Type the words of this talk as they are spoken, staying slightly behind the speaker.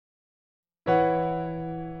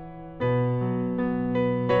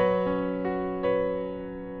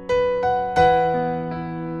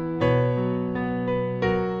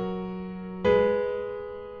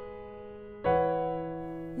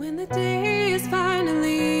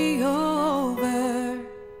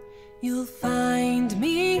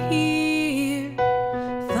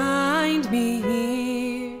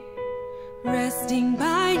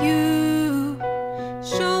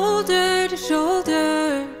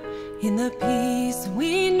In the peace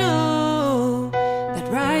we know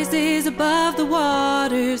that rises above the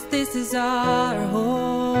waters, this is our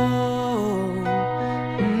home.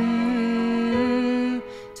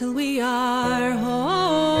 Till we are home.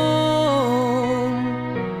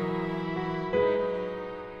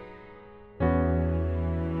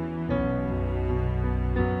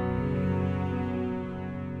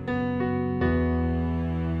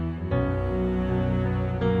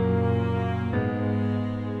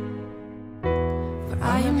 For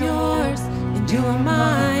I am yours and you are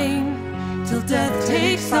mine, till death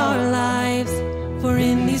takes our lives. For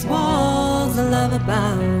in these walls a love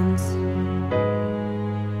abounds.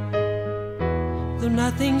 Though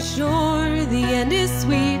nothing's sure, the end is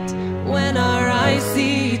sweet when our eyes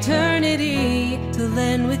see eternity. Till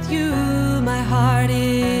then with you my heart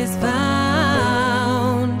is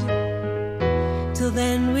found. Till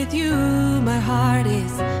then with you my heart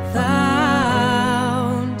is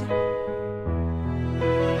found.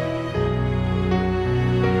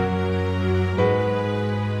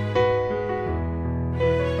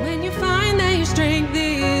 When you find that your strength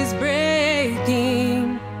is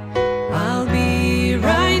breaking, I'll be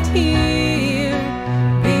right here,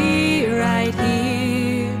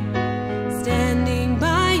 standing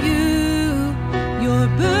by you, your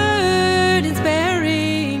burdens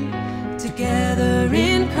bearing, together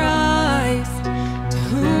in Christ, to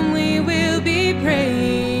whom we will be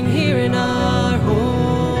praying here in our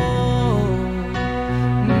home,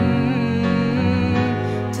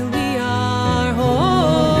 till we are home.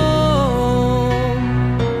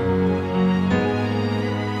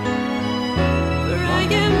 For I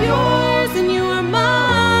am yours and you are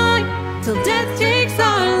mine, till death takes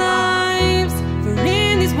our lives. For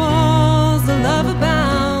in these walls the love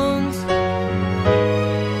abounds.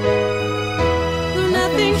 Though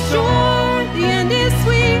nothing's sure, the end is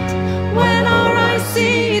sweet when our eyes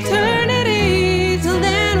see eternity. Till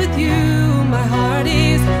then with you my heart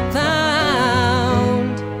is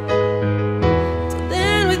found. Till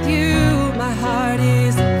then with you my heart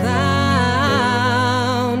is found.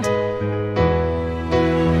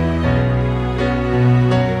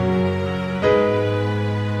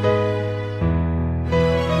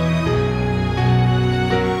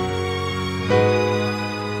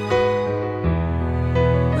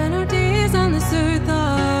 When our days on this earth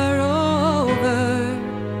are over,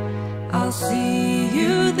 I'll see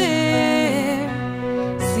you there,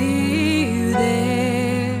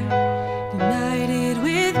 united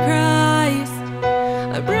with Christ,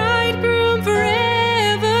 our bridegroom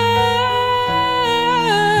forever,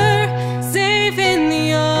 safe in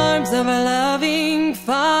the arms of our loving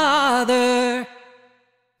Father,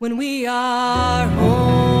 when we are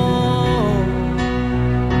home.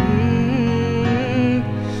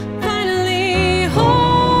 Finally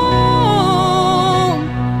home.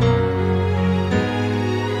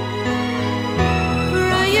 For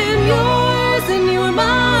I am yours and you are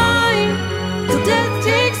mine, till death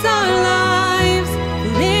takes our lives.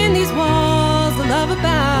 For in these walls the love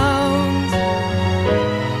abounds.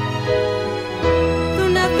 Though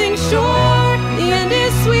nothing's sure, the end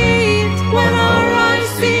is sweet when our eyes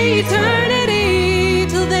see eternity.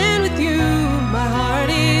 Till then with you my heart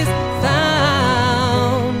is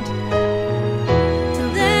found.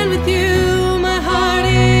 Till then with you my heart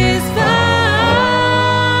is found.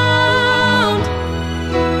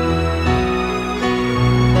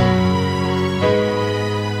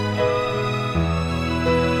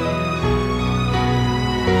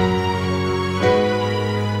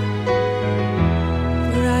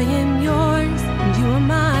 For I am yours and you are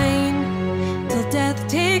mine, till death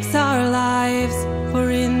takes our lives. For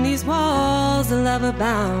in these walls the love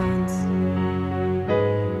abounds.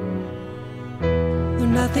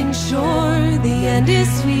 Though nothing's sure, the end is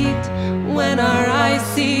sweet when our eyes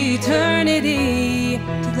see eternity.